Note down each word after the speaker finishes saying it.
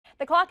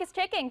The clock is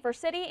ticking for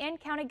city and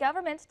county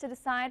governments to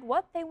decide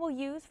what they will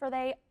use for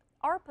the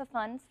ARPA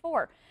funds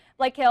for.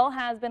 Blake Hill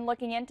has been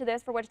looking into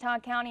this for Wichita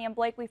County, and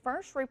Blake, we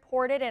first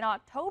reported in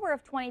October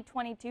of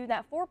 2022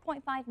 that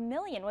 $4.5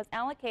 million was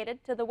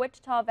allocated to the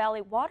Wichita Valley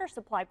Water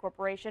Supply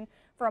Corporation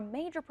for a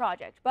major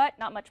project, but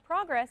not much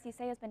progress, you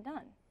say, has been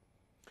done.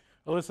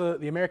 Alyssa,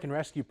 the American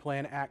Rescue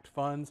Plan Act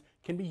funds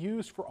can be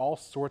used for all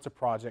sorts of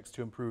projects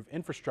to improve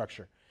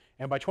infrastructure,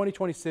 and by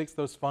 2026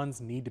 those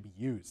funds need to be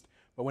used.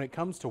 But when it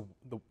comes to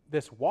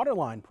this water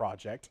line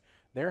project,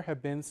 there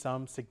have been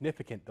some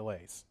significant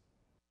delays.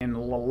 And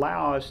will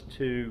allow us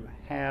to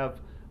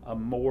have a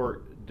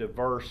more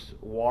diverse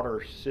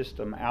water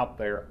system out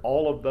there.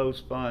 All of those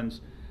funds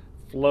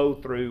flow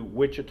through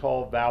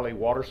Wichita Valley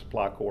Water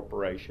Supply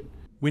Corporation.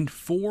 When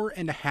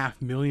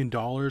 $4.5 million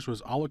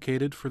was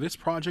allocated for this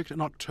project in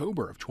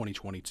October of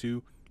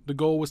 2022, the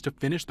goal was to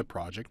finish the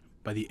project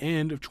by the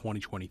end of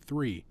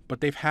 2023.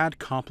 But they've had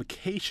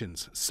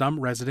complications. Some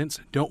residents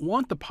don't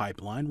want the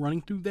pipeline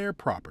running through their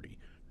property.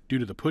 Due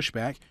to the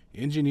pushback,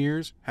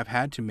 engineers have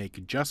had to make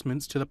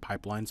adjustments to the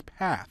pipeline's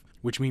path,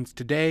 which means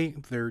today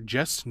they're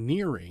just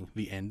nearing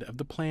the end of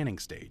the planning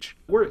stage.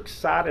 We're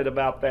excited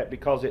about that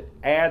because it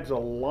adds a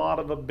lot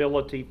of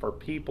ability for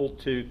people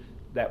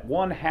that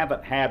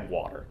haven't had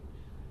water.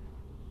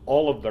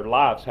 All of their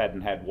lives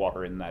hadn't had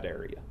water in that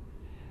area.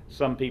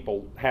 Some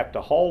people have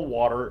to haul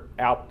water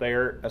out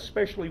there,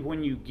 especially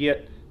when you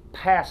get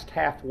past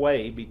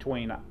halfway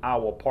between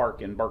Iowa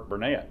Park and Burke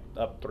Burnett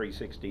up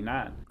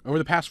 369. Over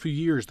the past few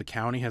years, the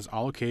county has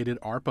allocated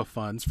ARPA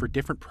funds for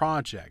different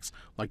projects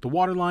like the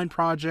waterline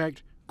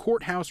project,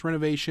 courthouse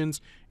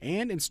renovations,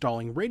 and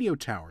installing radio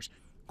towers.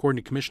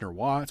 According to Commissioner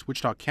Watts,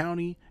 Wichita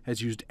County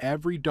has used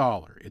every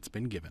dollar it's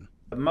been given.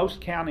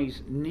 Most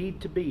counties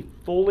need to be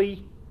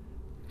fully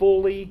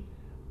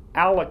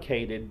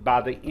allocated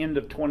by the end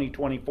of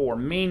 2024,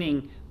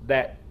 meaning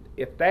that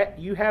if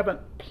you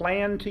haven't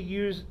planned to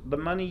use the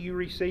money you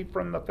receive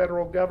from the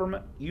federal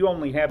government, you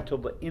only have till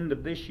the end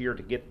of this year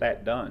to get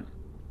that done.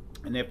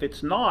 And if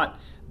it's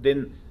not,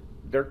 then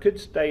there could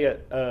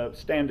stand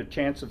a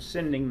chance of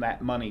sending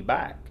that money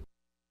back.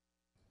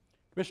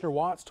 Commissioner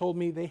Watts told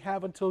me they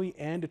have until the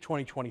end of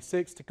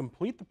 2026 to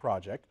complete the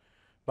project,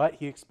 but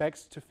he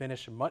expects to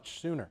finish much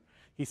sooner.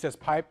 He says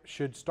pipe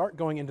should start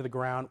going into the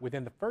ground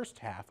within the first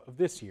half of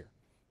this year.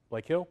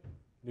 Blake Hill,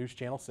 News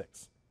Channel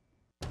 6.